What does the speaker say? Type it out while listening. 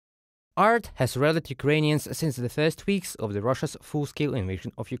Art has rallied Ukrainians since the first weeks of the Russia's full-scale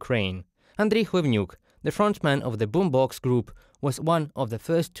invasion of Ukraine. Andrei Khlyvnyuk, the frontman of the boombox group, was one of the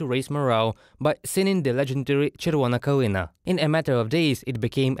first to raise morale by singing the legendary Червона Калина. In a matter of days, it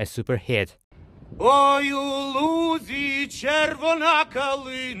became a super hit. Ой, у лузі червона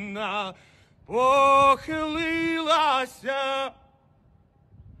калина похилилася,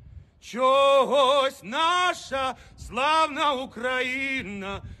 чогось наша славна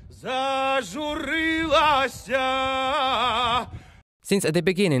Україна зажурилася. Since at the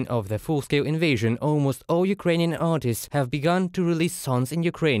beginning of the full-scale invasion, almost all Ukrainian artists have begun to release songs in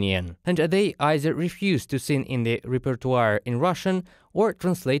Ukrainian, and they either refuse to sing in the repertoire in Russian or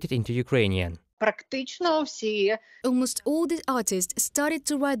translate it into Ukrainian. Практично всі. Almost all the artists started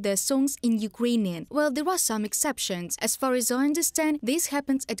to write their songs in Ukrainian. Well, there are some exceptions. As far as I understand, this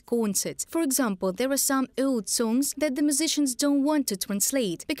happens at concerts. For example, there are some old songs that the musicians don't want to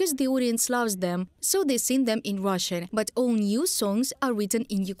translate because the audience loves them, so they sing them in Russian. But all new songs are written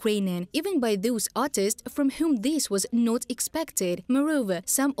in Ukrainian, even by those artists from whom this was not expected. Moreover,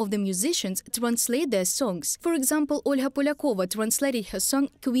 some of the musicians translate their songs. For example, Olga Polyakova translated her song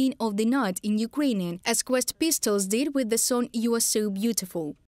Queen of the Night in Ukrainian, as Quest Pistols did with the song You Are So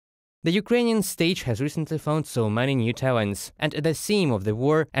Beautiful. The Ukrainian stage has recently found so many new talents, and the theme of the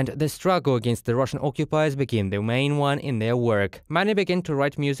war and the struggle against the Russian occupiers became the main one in their work. Many began to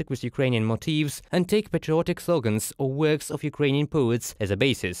write music with Ukrainian motifs and take patriotic slogans or works of Ukrainian poets as a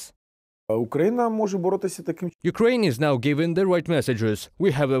basis. Ukraine is now given the right messages.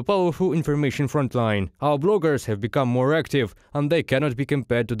 We have a powerful information frontline. Our bloggers have become more active, and they cannot be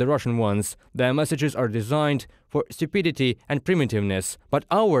compared to the Russian ones. Their messages are designed for stupidity and primitiveness, but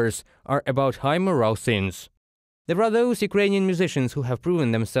ours are about high morale sins. There are those Ukrainian musicians who have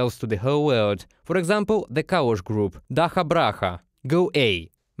proven themselves to the whole world. For example, the Kalosh group, Daha Bracha, Go A.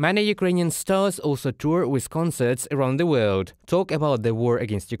 Many Ukrainian stars also tour with concerts around the world, talk about the war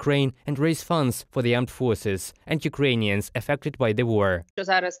against Ukraine and raise funds for the armed forces and Ukrainians affected by the war.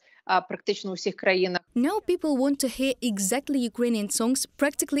 Now people want to hear exactly Ukrainian songs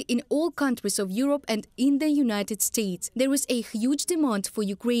practically in all countries of Europe and in the United States. There is a huge demand for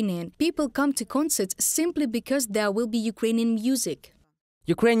Ukrainian. People come to concerts simply because there will be Ukrainian music.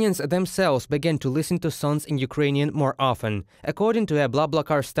 Ukrainians themselves began to listen to songs in Ukrainian more often. According to a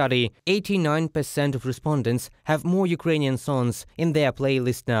BlaBlaCar study, 89% of respondents have more Ukrainian songs in their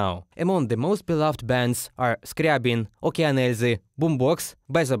playlist now. Among the most beloved bands are Скрябін, Океанельзи, Boombox,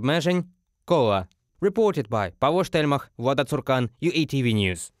 Без обмежень, Кола. Reported by Павло Штельмах, Влада Цуркан, UATV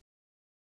News.